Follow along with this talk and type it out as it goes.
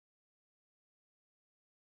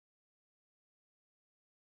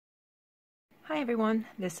Hi everyone,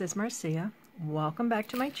 this is Marcia. Welcome back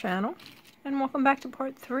to my channel and welcome back to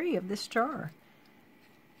part 3 of this jar.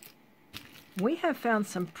 We have found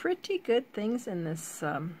some pretty good things in this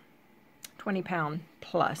 20-pound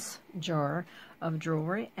plus jar of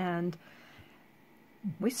jewelry, and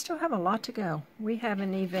we still have a lot to go.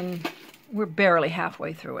 We're barely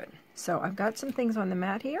halfway through it. So I've got some things on the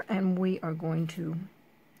mat here, and we are going to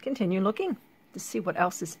continue looking to see what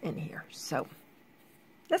else is in here. So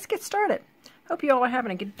let's get started. Hope you all are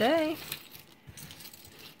having a good day.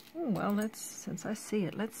 Oh, well, since I see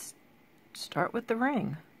it, let's start with the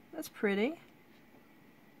ring. That's pretty.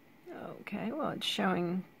 Okay, well, it's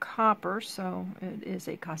showing copper, so it is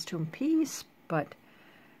a costume piece, but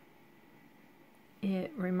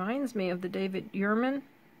it reminds me of the David Yurman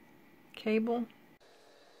cable.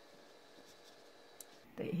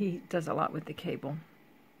 He does a lot with the cable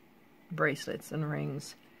bracelets and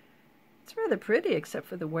rings. It's rather pretty, except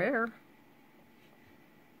for the wear.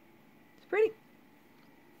 It's pretty.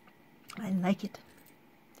 I like it.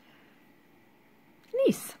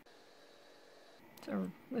 Nice.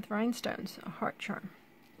 So with rhinestones, a heart charm.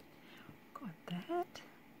 Got that.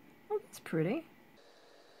 Oh, that's pretty.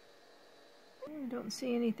 I don't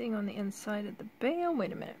see anything on the inside of the band.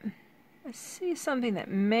 Wait a minute. I see something that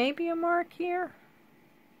may be a mark here.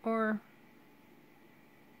 Or,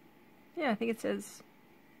 yeah, I think it says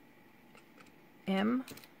M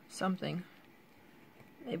something.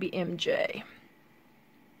 Maybe MJ.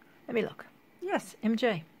 Let me look. Yes,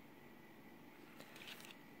 MJ.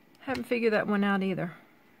 Haven't figured that one out either.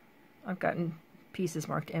 I've gotten pieces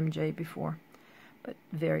marked MJ before. But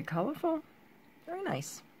very colorful. Very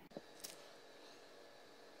nice.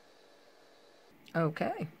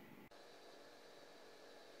 Okay.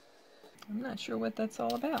 I'm not sure what that's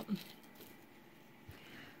all about.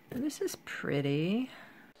 Well, this is pretty.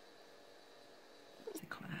 Where's the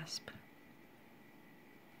clasp?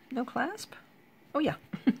 No clasp? Oh, yeah.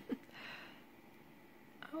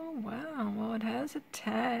 Oh, wow. Well, it has a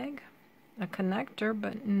tag, a connector,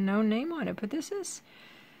 but no name on it. But this is,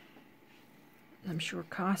 I'm sure,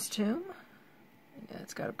 costume. Yeah,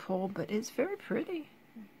 it's got a pull, but it's very pretty.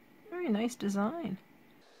 Very nice design.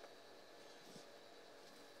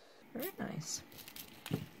 Very nice.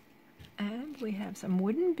 And we have some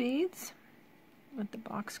wooden beads with the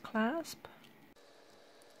box clasp.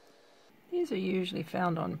 These are usually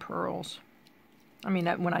found on pearls. I mean,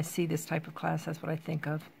 when I see this type of clasp, that's what I think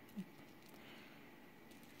of.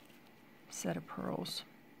 Set of pearls.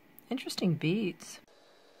 Interesting beads.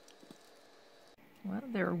 Well,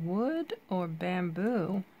 they're wood or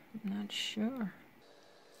bamboo. I'm not sure.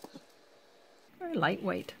 Very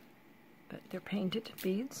lightweight, but they're painted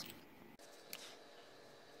beads.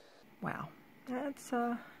 Wow, that's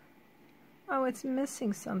oh, it's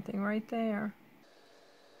missing something right there.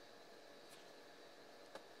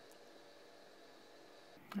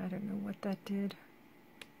 I don't know what that did,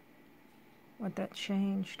 what that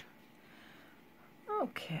changed.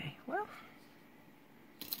 Okay, well,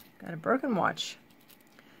 got a broken watch,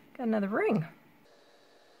 got another ring.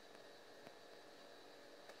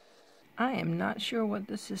 I am not sure what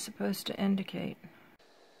this is supposed to indicate.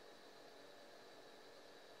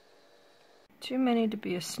 Too many to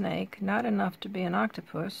be a snake, not enough to be an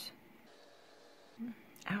octopus.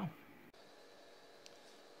 Ow.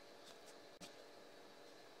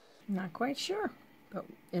 Not quite sure, but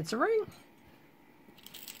it's a ring.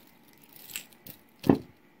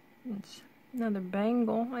 It's another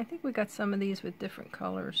bangle. I think we got some of these with different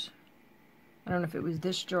colors. I don't know if it was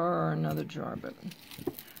this jar or another jar, but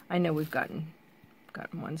I know we've gotten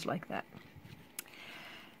ones like that.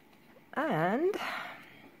 And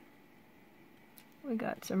we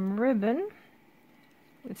got some ribbon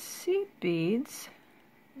with seed beads,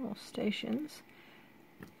 little stations,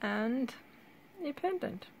 and a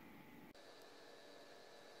pendant.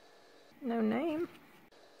 No name,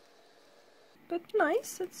 but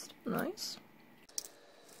nice. It's still nice.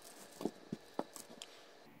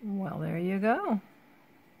 Well, there you go.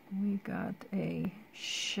 We got a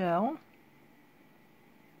shell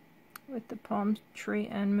with the palm tree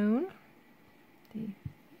and moon, the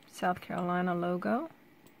South Carolina logo,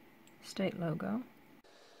 state logo.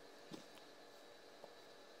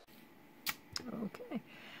 Okay,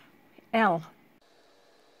 L.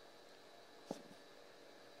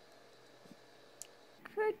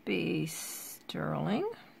 Could be sterling.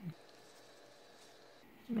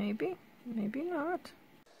 Maybe, maybe not.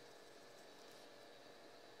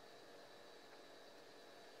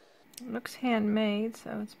 It looks handmade,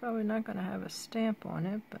 so it's probably not going to have a stamp on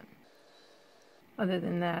it, but other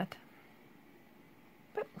than that,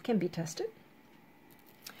 but can be tested.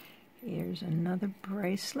 Here's another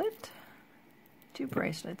bracelet. 2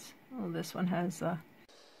 bracelets. Oh, this one has a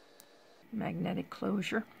magnetic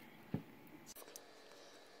closure.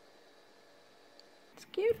 It's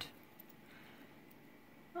cute.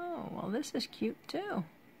 Oh, well, this is cute too.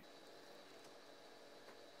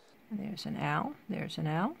 There's an owl. There's an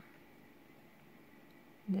owl.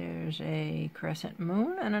 There's a crescent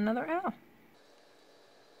moon and another owl.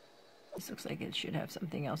 This looks like it should have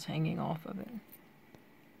something else hanging off of it.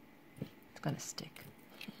 It's gonna stick.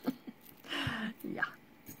 Yeah.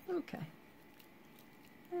 Okay.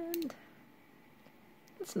 And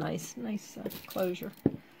it's nice. Nice closure.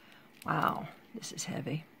 Wow. This is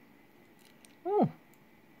heavy. Oh.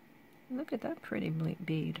 Look at that pretty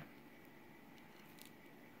bead.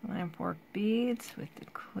 Lampwork beads with the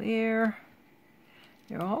clear.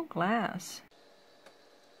 They're all glass.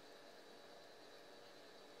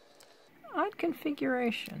 Odd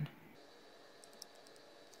configuration.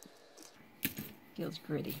 Feels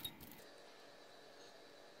gritty.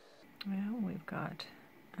 Well, we've got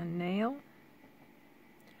a nail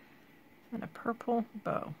and a purple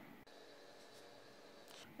bow.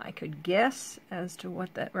 I could guess as to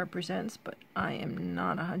what that represents, but I am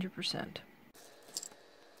not 100%.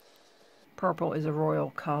 Purple is a royal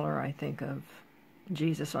color, I think, of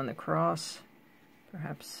Jesus on the cross.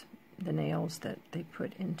 Perhaps the nails that they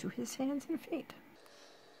put into his hands and feet.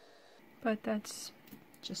 But that's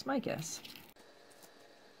just my guess.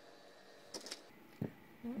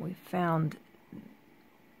 We found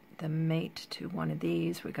the mate to one of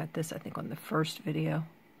these. We got this, I think, on the first video.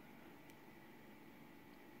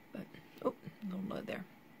 But, oh, a little low there.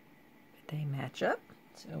 But they match up,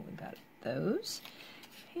 so we got those.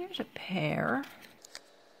 Here's a pair.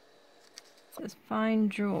 It says fine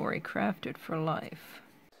jewelry crafted for life.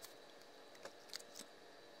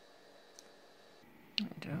 I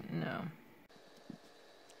don't know.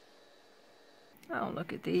 I'll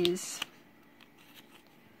look at these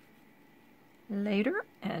later,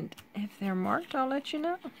 and if they're marked, I'll let you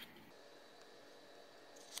know.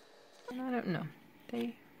 I don't know.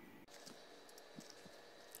 They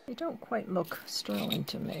don't quite look sterling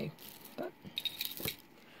to me, but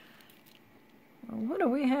well, what do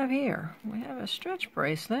we have here? We have a stretch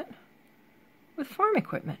bracelet with farm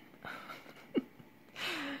equipment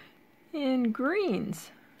in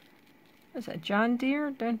greens. What is that, John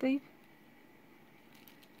Deere?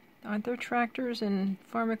 Aren't there tractors in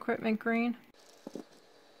farm equipment green?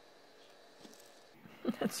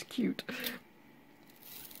 That's cute.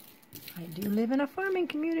 I do live in a farming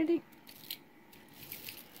community.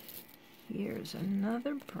 Here's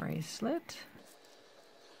another bracelet.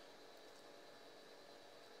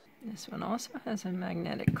 This one also has a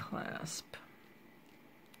magnetic clasp.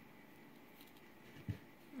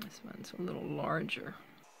 This one's a little larger.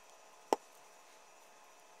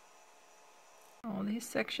 All these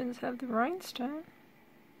sections have the rhinestone.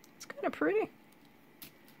 It's kind of pretty.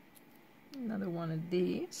 Another one of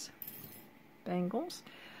these bangles.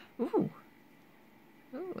 Ooh.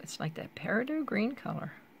 Ooh, it's like that peridot green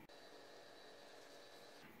color.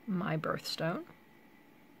 My birthstone.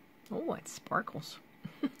 Oh, it sparkles.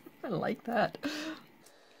 I like that.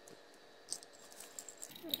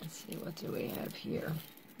 Let's see, what do we have here?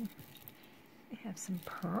 We have some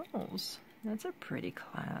pearls. That's a pretty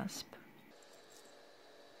clasp.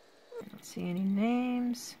 I don't see any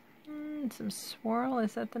names. Some swirl.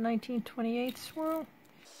 Is that the 1928 swirl?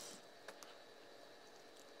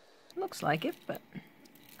 Looks like it, but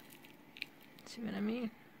see what I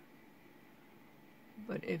mean?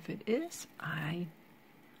 But if it is, I'm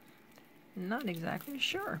not exactly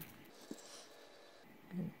sure.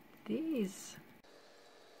 And these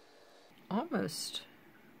almost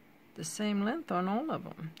the same length on all of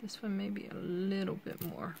them. This one may be a little bit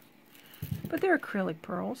more. But they're acrylic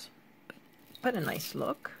pearls, but a nice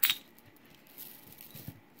look.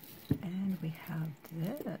 And we have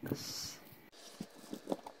this.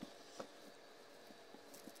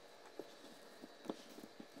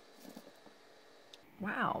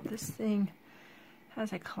 Wow, this thing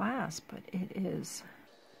has a clasp, but it is...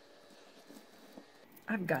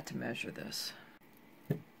 I've got to measure this.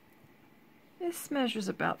 This measures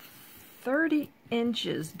about 30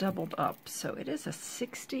 inches doubled up, so it is a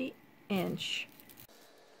 60-inch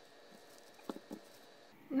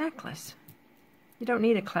necklace. You don't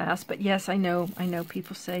need a clasp, but yes, I know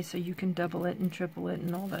people say so you can double it and triple it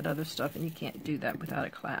and all that other stuff, and you can't do that without a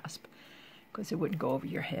clasp because it wouldn't go over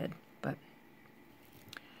your head. But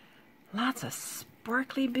lots of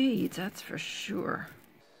sparkly beads, that's for sure.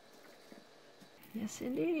 Yes,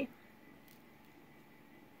 indeed.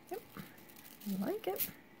 Yep, I like it.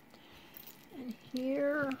 And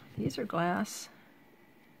here, these are glass.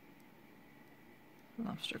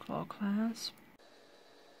 Lobster claw clasp.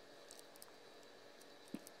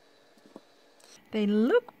 They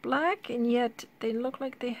look black, and yet they look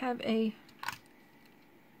like they have a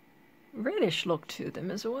reddish look to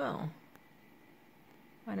them as well.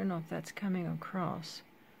 I don't know if that's coming across.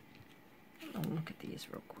 I'll look at these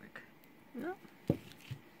real quick. No,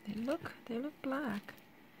 they look black.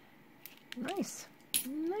 Nice,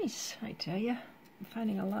 nice, I tell you. I'm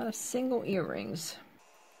finding a lot of single earrings.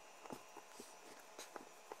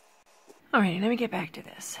 Alright, let me get back to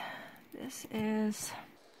this. This is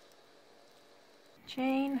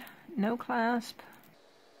chain, no clasp,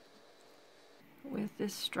 with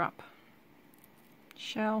this strap.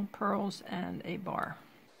 Shell, pearls, and a bar.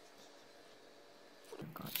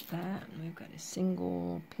 We've got that, and we've got a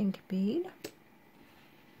single pink bead.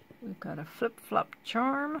 We've got a flip-flop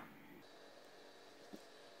charm.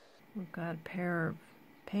 We've got a pair of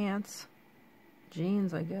pants,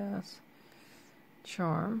 jeans, I guess,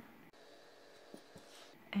 charm.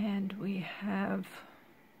 And we have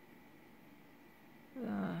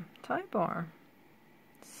the tie bar,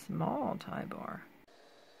 small tie bar.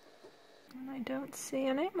 And I don't see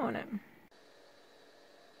a name on it.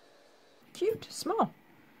 Cute, small.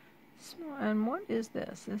 Small. And what is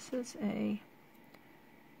this? This is a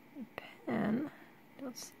pen.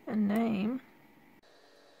 Don't see a name.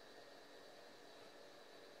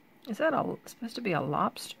 Is that supposed to be a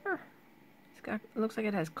lobster? It looks like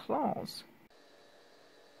it has claws.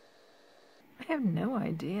 I have no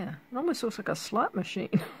idea. It almost looks like a slot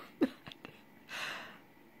machine.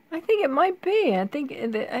 I think it might be. I think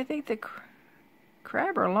the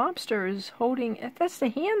crab or lobster is holding. That's the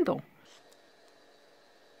handle.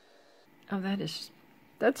 Oh,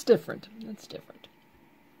 that's different. That's different.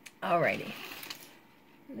 Alrighty,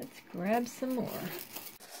 let's grab some more.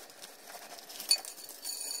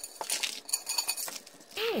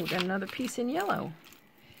 Oh, got another piece in yellow.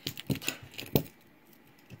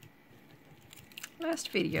 Last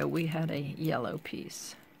video we had a yellow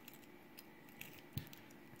piece.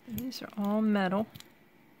 And these are all metal.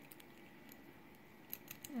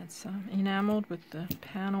 It's enameled with the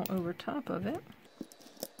panel over top of it.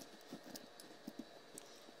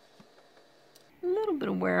 A little bit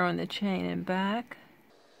of wear on the chain and back.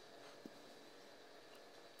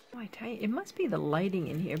 Oh, I tell you, it must be the lighting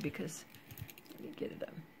in here because, let me get it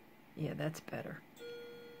up. Yeah, that's better.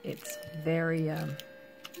 It's very,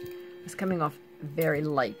 it's coming off very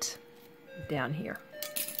light down here.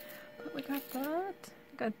 But we got that.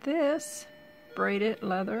 Got this braided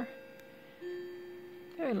leather.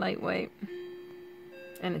 Very lightweight.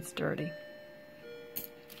 And it's dirty.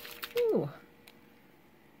 Ooh.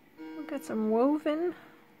 We've got some woven,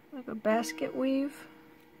 like a basket weave.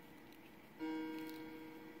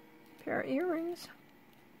 Pair of earrings.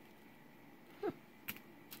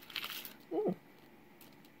 Ooh.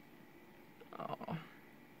 Oh.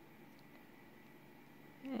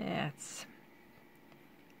 Yeah, it's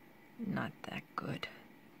not that good.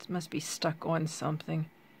 It must be stuck on something.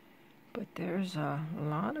 But there's a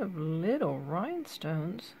lot of little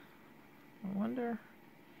rhinestones. I wonder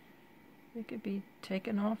if they could be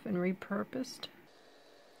taken off and repurposed.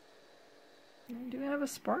 They do have a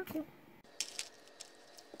sparkle.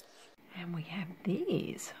 And we have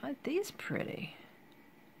these. Aren't these pretty?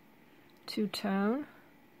 Two-tone.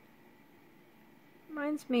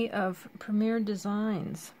 Reminds me of Premier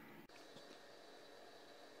Designs.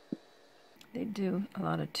 They do a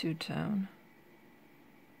lot of two-tone.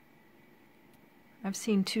 I've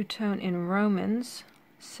seen two-tone in Romans,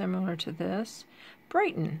 similar to this.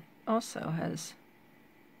 Brighton also has,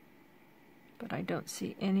 but I don't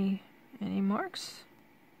see any marks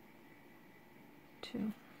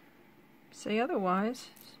to say otherwise,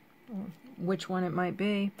 or which one it might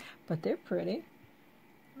be, but they're pretty.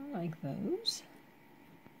 I like those.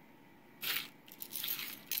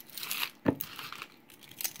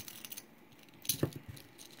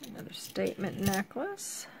 Another statement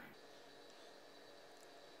necklace.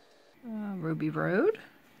 Ruby Road.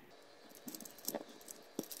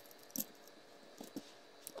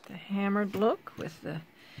 The hammered look with the, I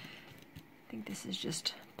think this is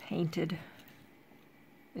just painted.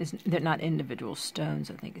 They're not individual stones.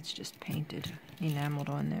 I think it's just painted, enameled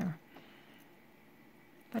on there.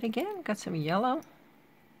 But again, got some yellow.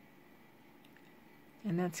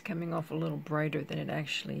 And that's coming off a little brighter than it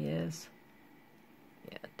actually is.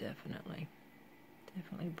 Yeah, definitely.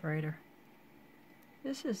 Definitely brighter.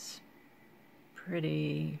 This is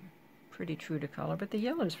pretty true to color, but the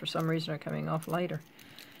yellows for some reason are coming off lighter.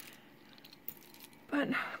 But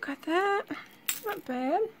got that. Not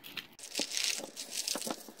bad.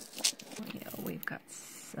 Yeah, we've got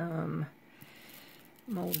some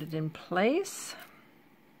molded in place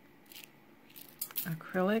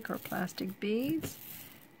acrylic or plastic beads,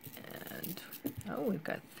 and And, oh, we've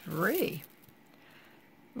got 3.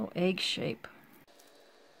 Little egg shape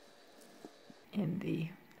in the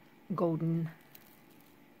golden,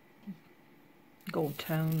 gold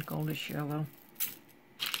tone, goldish yellow.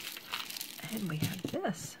 And we have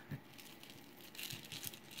this.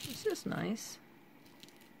 This is nice.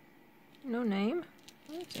 No name.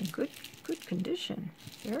 Oh, it's in good condition.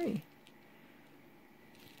 Very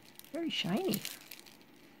shiny.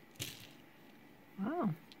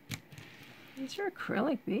 Wow. These are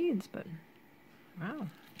acrylic beads, but wow.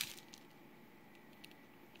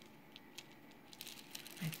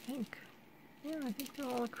 I think they're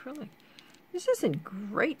all acrylic. This is in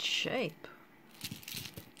great shape.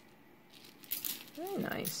 Very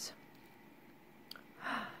nice.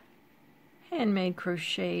 Handmade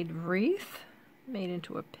crocheted wreath made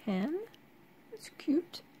into a pin. It's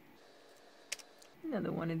cute.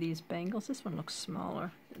 Another one of these bangles. This one looks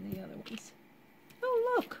smaller than the other ones.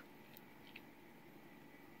 Oh, look.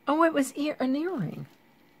 Oh, it was an earring.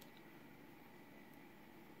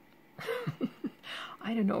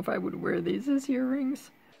 I don't know if I would wear these as earrings.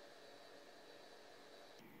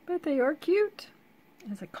 But they are cute.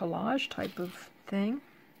 It's a collage type of thing.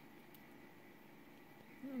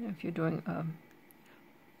 You know, if you're doing a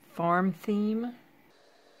farm theme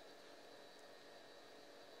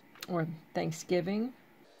or Thanksgiving.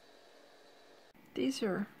 These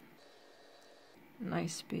are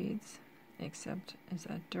nice beads, except is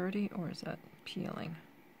that dirty or is that peeling?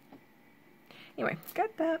 Anyway,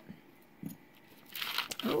 got that.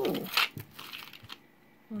 Oh,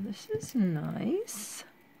 well, this is nice.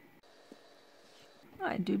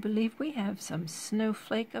 I do believe we have some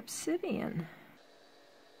snowflake obsidian.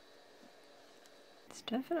 It's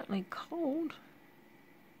definitely cold.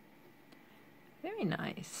 Very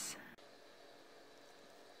nice.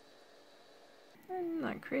 I'm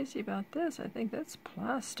not crazy about this. I think that's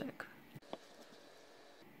plastic.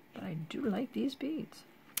 But I do like these beads.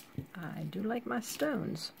 I do like my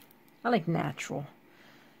stones. I like natural.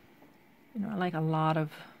 You know, I like a lot of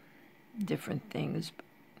different things,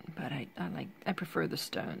 but I prefer the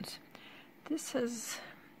stones. This has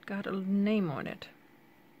got a name on it.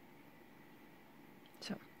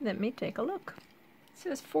 So let me take a look. It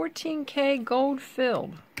says 14K gold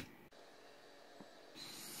filled.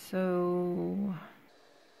 So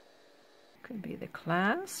could be the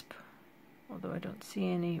clasp, although I don't see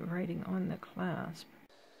any writing on the clasp.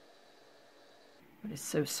 But it's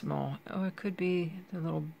so small. Oh, it could be the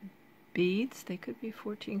little beads. They could be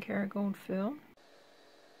 14 karat gold filled.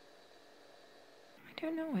 I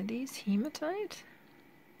don't know. Are these hematite?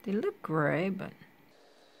 They look gray, but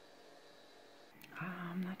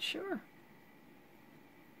I'm not sure.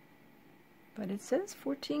 But it says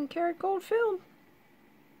 14 karat gold filled.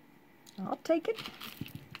 I'll take it.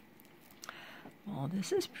 Well,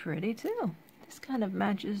 this is pretty too. This kind of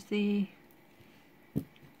matches the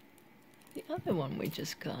other one we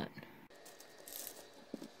just got.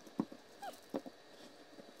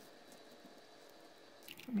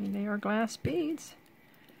 I mean, they are glass beads.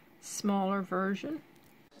 Smaller version.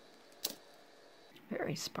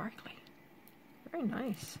 Very sparkly. Very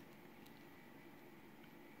nice.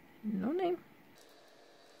 No name.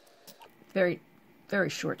 Very, very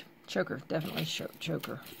short. Choker, definitely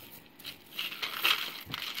choker.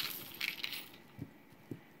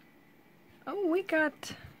 Oh, we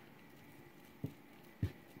got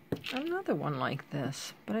another one like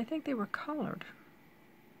this, but I think they were colored.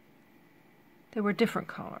 They were different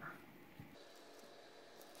color.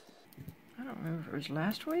 I don't remember if it was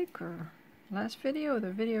last week or last video or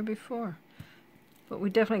the video before. But we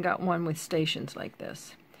definitely got one with stations like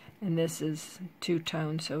this. And this is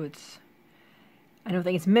two-tone, so it's... I don't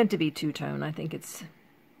think it's meant to be two-tone. I think it's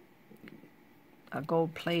a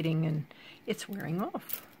gold plating and it's wearing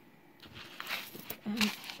off.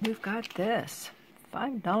 And we've got this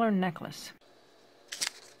 $5 necklace.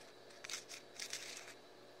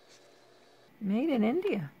 Made in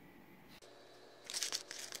India.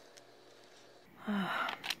 A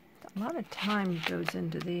lot of time goes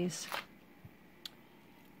into these.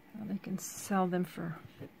 They can sell them for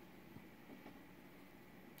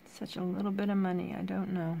such a little bit of money. I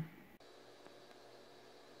don't know.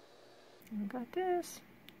 I've got this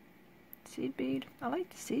seed bead. I like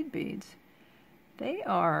the seed beads. They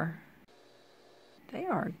are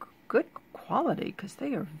good quality because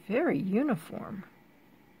they are very uniform.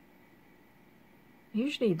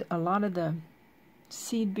 Usually a lot of the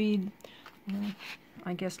seed bead,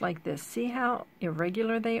 I guess like this. See how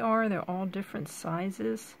irregular they are? They're all different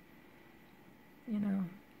sizes. You know,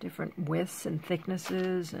 different widths and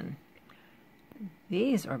thicknesses, and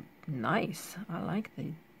these are nice. I like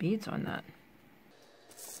the beads on that.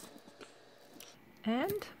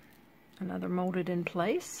 And another molded in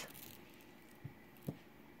place.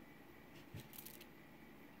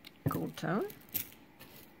 Gold tone.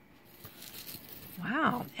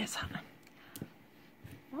 Wow,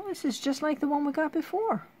 well, this is just like the one we got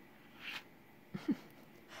before. It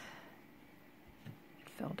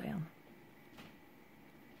fell down.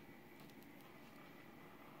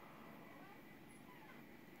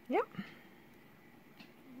 Yep.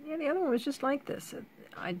 Yeah, the other one was just like this.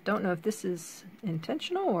 I don't know if this is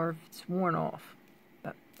intentional or if it's worn off,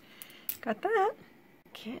 but got that.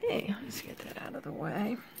 Okay, let's get that out of the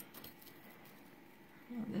way.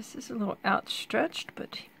 Well, this is a little outstretched,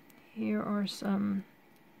 but here are some,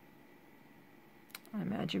 I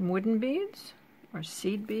imagine, wooden beads or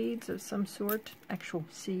seed beads of some sort, actual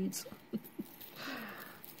seeds.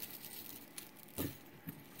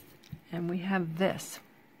 And we have this.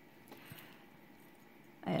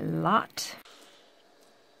 A lot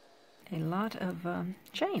of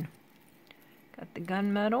chain. Got the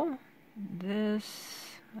gunmetal.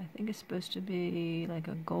 This, I think, is supposed to be like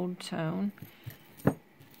a gold tone.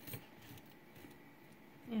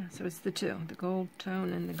 Yeah, so it's the two, the gold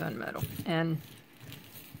tone and the gunmetal. And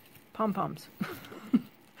pom-poms.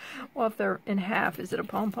 Well, if they're in half, is it a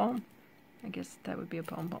pom-pom? I guess that would be a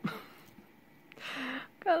pom-pom.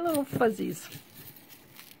 Got little fuzzies.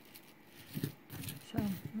 So,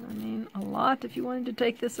 I mean, a lot. If you wanted to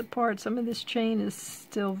take this apart, some of this chain is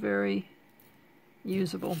still very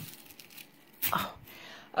usable. Oh,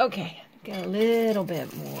 okay. Got a little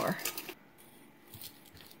bit more.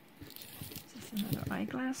 Is this another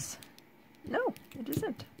eyeglass? No, it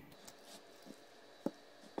isn't.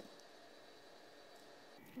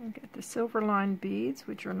 We've got the silver line beads,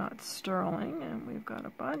 which are not sterling, and we've got a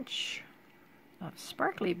bunch of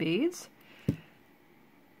sparkly beads.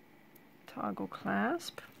 Toggle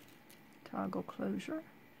clasp, toggle closure.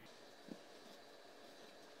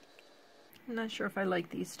 I'm not sure if I like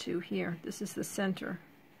these two here. This is the center.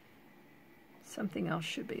 Something else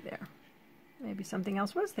should be there. Maybe something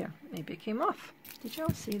else was there. Maybe it came off. Did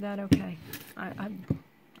y'all see that? Okay. I'm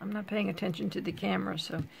not paying attention to the camera,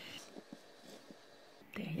 so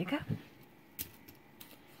there you go.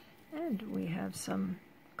 And we have some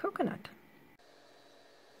coconut.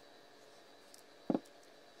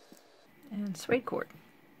 And suede cord.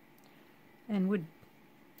 And wood.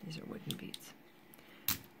 These are wooden beads.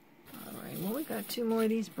 Alright, well, we got two more of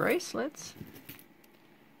these bracelets.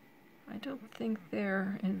 I don't think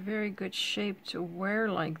they're in very good shape to wear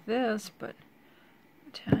like this, but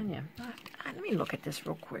I'm telling you, let me look at this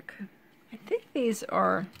real quick. I think these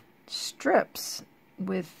are strips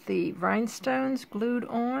with the rhinestones glued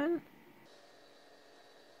on.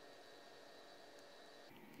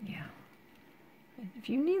 Yeah. If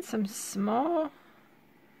you need some small,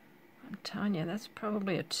 I'm telling you, that's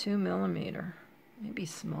probably a 2mm, maybe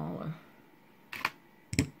smaller.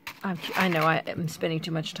 I know I am spending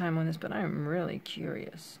too much time on this, but I'm really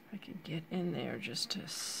curious. I could get in there just to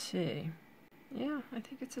see. Yeah, I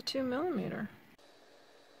think it's a 2mm.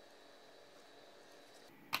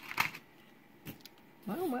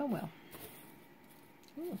 Well, well, well.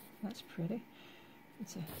 Oh, that's pretty.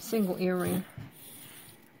 It's a single earring.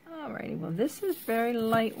 Alrighty, well, this is very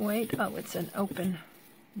lightweight. Oh, it's an open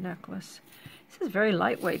necklace. This is very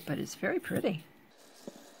lightweight, but it's very pretty.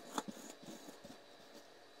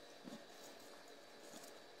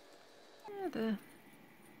 Yeah,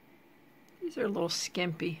 these are a little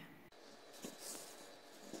skimpy.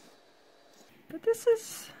 But this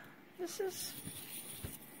is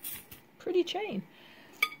pretty chain.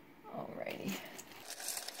 Alrighty.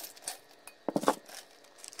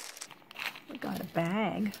 We got a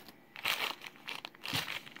bag.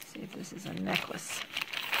 Let's see if this is a necklace.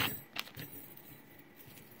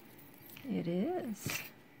 It is.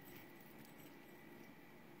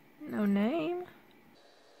 No name.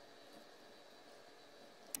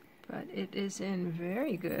 But it is in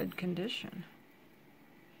very good condition.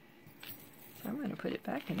 So I'm going to put it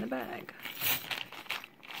back in the bag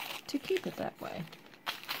to keep it that way.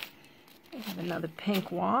 We have another pink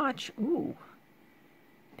watch. Ooh,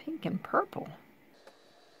 pink and purple.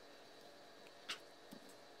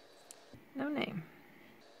 No name.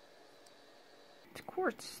 It's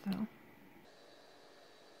quartz, though.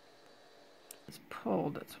 It's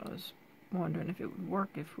pulled. That's what I was wondering if it would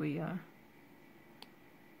work if we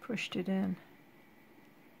pushed it in.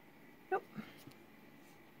 Nope.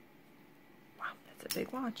 Wow, that's a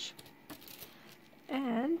big watch.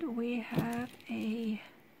 And we have a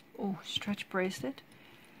stretch bracelet.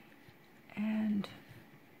 And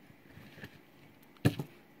it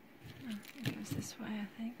goes this way, I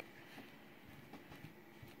think.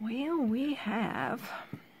 Well, we have,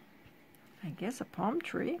 I guess a palm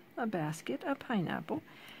tree, a basket, a pineapple.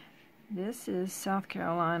 This is South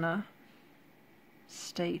Carolina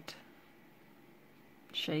state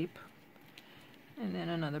shape. And then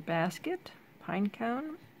another basket, pine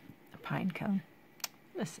cone, a pine cone.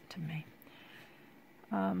 Listen to me.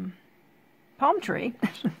 Palm tree,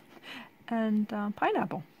 and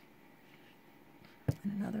pineapple.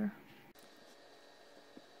 And another.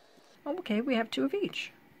 Okay, we have 2 of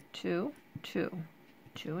each. 2, 2,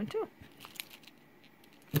 2, and 2.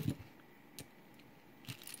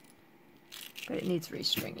 But it needs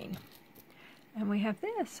restringing. And we have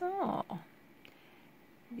this. Oh,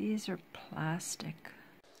 these are plastic.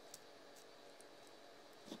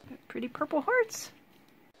 Pretty purple hearts.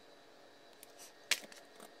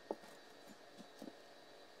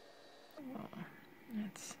 Oh,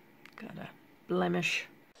 that's got a blemish.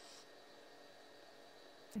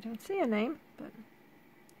 I don't see a name, but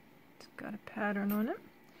it's got a pattern on it.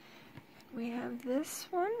 We have this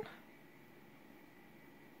one,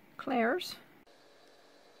 Claire's.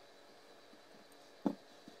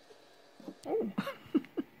 Oh,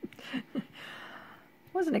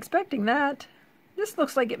 wasn't expecting that. This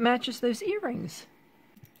looks like it matches those earrings.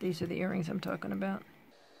 These are the earrings I'm talking about.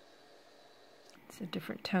 It's a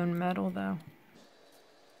different tone metal, though.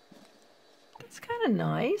 That's kind of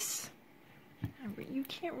nice. You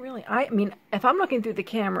can't really, I mean, if I'm looking through the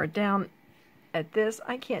camera down at this,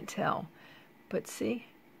 I can't tell. But see,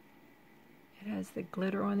 it has the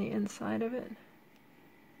glitter on the inside of it,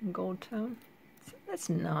 in gold tone. So that's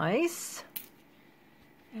nice.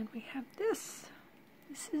 And we have this.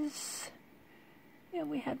 This is, yeah,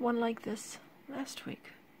 we had one like this last week.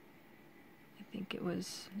 I think it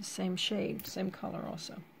was the same shade, same color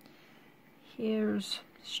also. Here's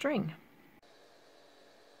string.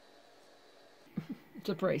 It's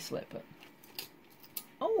a bracelet, but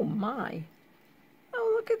oh my.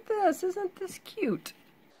 Oh, look at this. Isn't this cute?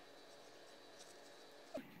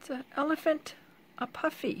 It's an elephant, a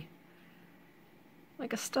puffy,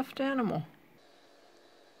 like a stuffed animal.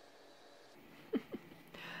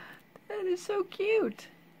 That is so cute.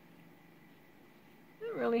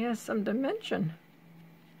 It really has some dimension.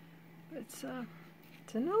 It's an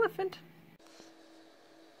elephant.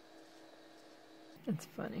 That's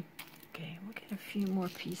funny. Okay, we'll get a few more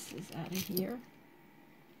pieces out of here.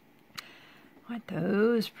 Aren't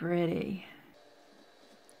those pretty?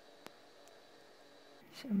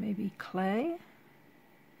 So maybe clay,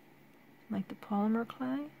 like the polymer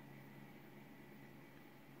clay.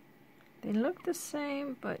 They look the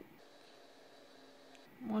same, but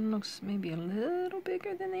one looks maybe a little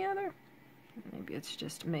bigger than the other. Maybe it's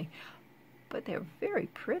just me, but they're very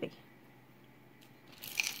pretty.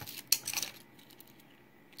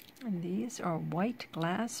 And these are white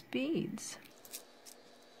glass beads.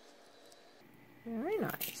 Very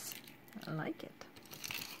nice. I like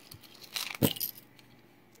it.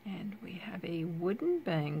 And we have a wooden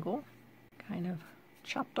bangle, kind of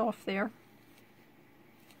chopped off there.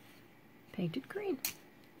 Painted green.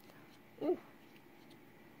 Ooh.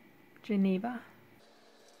 Geneva.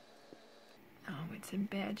 Oh, it's in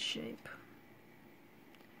bad shape.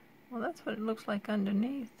 Well, that's what it looks like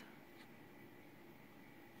underneath.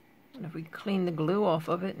 And if we clean the glue off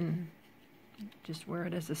of it and just wear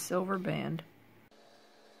it as a silver band.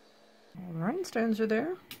 All the rhinestones are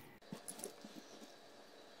there.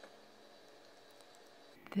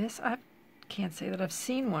 This, I can't say that I've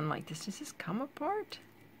seen one like this. Does this come apart?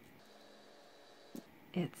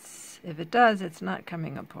 If it does, it's not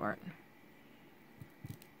coming apart.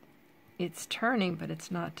 It's turning, but it's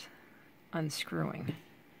not unscrewing.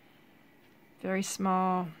 Very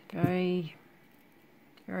small, very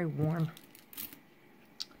worn.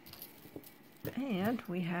 And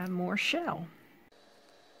we have more shell,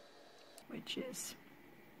 which is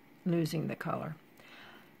losing the color.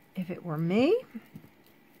 If it were me,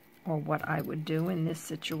 or what I would do in this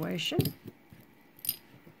situation,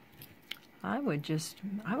 I would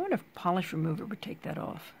a polish remover would take that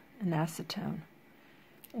off, an acetone.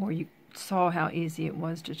 Or you saw how easy it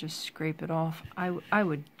was to just scrape it off. I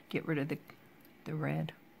would get rid of the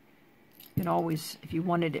red. You could always, if you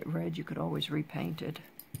wanted it red, you could always repaint it.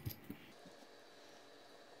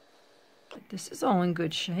 But this is all in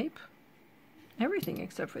good shape. Everything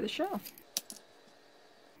except for the shell.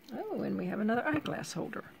 Oh, and we have another eyeglass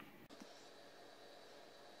holder.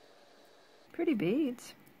 Pretty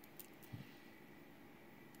beads.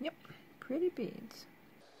 Yep, pretty beads.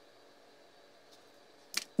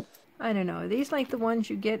 I don't know, are these like the ones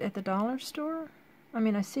you get at the dollar store? I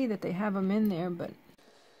mean, I see that they have them in there, but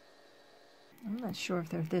I'm not sure if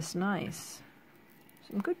they're this nice.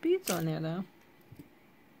 Some good beads on there, though.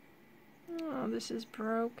 Oh, this is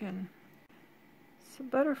broken. It's a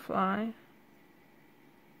butterfly.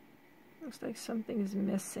 Looks like something is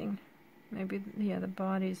missing. Maybe, yeah, the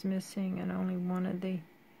body's missing and only one of the...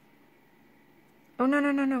 Oh, no,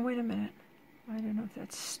 wait a minute. I don't know if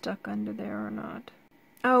that's stuck under there or not.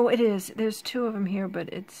 Oh, it is. There's two of them here, but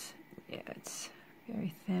it's, yeah, it's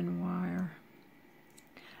very thin wire.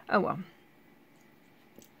 Oh, well.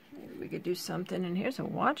 Maybe we could do something. And here's a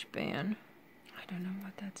watch band. I don't know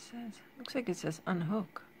what that says. Looks like it says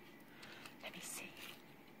unhook. Let me see.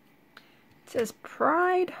 It says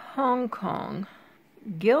Pride Hong Kong.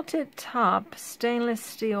 Gilded top, stainless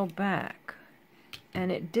steel back.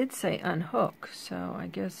 And it did say unhook, so I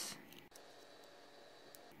guess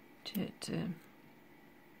you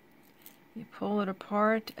pull it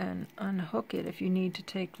apart and unhook it if you need to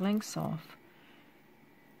take links off.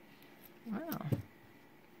 Wow.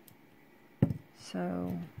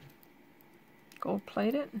 So, gold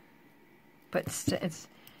plated, but it's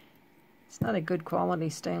not a good quality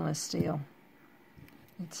stainless steel.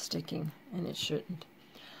 It's sticking, and it shouldn't.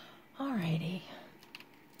 Alrighty.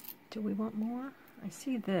 Do we want more? I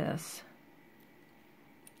see this.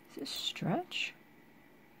 Is this stretch?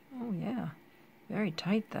 Oh yeah. Very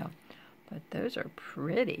tight though. But those are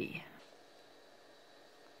pretty.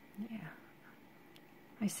 Yeah.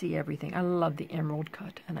 I see everything. I love the emerald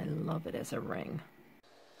cut, and I love it as a ring.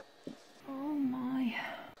 Oh my.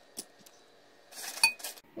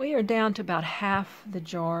 We are down to about half the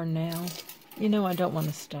jar now. You know I don't want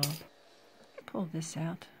to stop. Pull this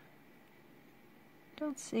out.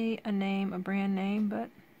 Don't see a name, a brand name, but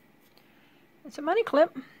it's a money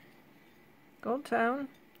clip. Gold tone,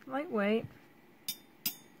 lightweight.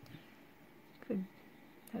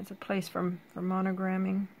 Has a place for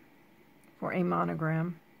monogramming, for a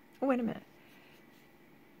monogram. Oh, wait a minute.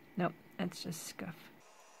 Nope, that's just scuff.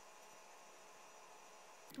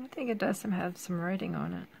 I think it does have some writing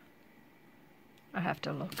on it. I have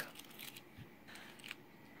to look.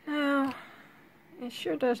 Now, it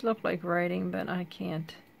sure does look like writing, but I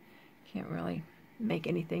can't really make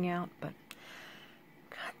anything out, but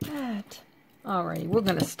got that. Alrighty, we're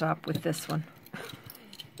gonna stop with this one.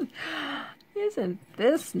 Isn't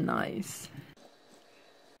this nice?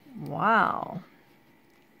 Wow.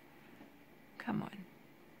 Come on.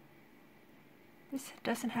 This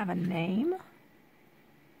doesn't have a name?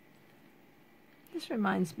 This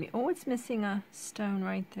reminds me, oh, it's missing a stone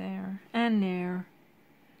right there, and there,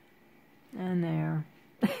 and there.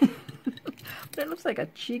 But it looks like a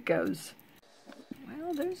Chico's.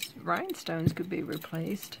 Well, those rhinestones could be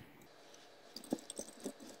replaced.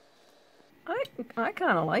 I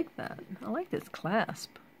kind of like that. I like this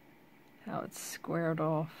clasp, how it's squared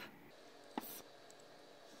off.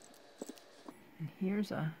 And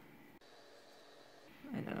here's a,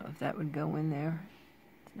 I don't know if that would go in there.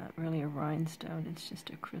 It's not really a rhinestone, it's just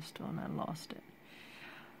a crystal, and I lost it.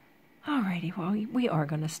 Alrighty, well, we are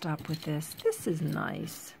going to stop with this. This is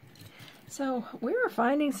nice. So, we were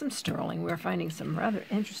finding some sterling. We were finding some rather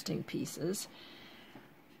interesting pieces.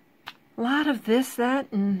 A lot of this, that,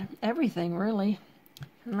 and everything, really.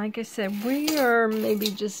 And like I said, we are maybe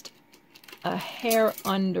just a hair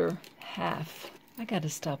under half. I got to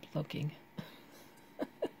stop looking.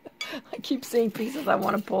 I keep seeing pieces I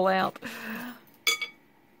want to pull out.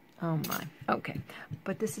 Oh my. Okay.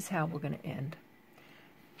 But this is how we're going to end.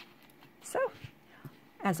 So,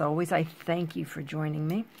 as always, I thank you for joining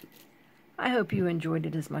me. I hope you enjoyed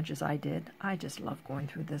it as much as I did. I just love going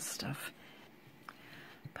through this stuff.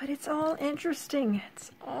 But it's all interesting.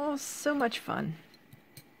 It's all so much fun.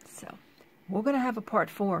 So, we're going to have a part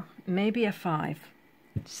 4, maybe a 5.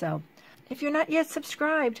 So, if you're not yet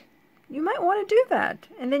subscribed, you might want to do that.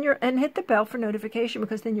 And then and hit the bell for notification,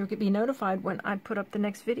 because then you'll be notified when I put up the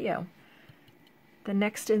next video. The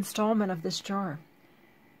next installment of this jar.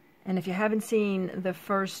 And if you haven't seen the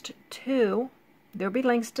first 2, there'll be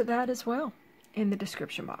links to that as well in the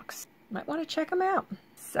description box. Might want to check them out.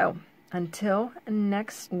 So, until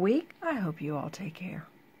next week, I hope you all take care.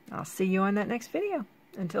 I'll see you on that next video.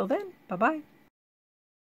 Until then, bye-bye.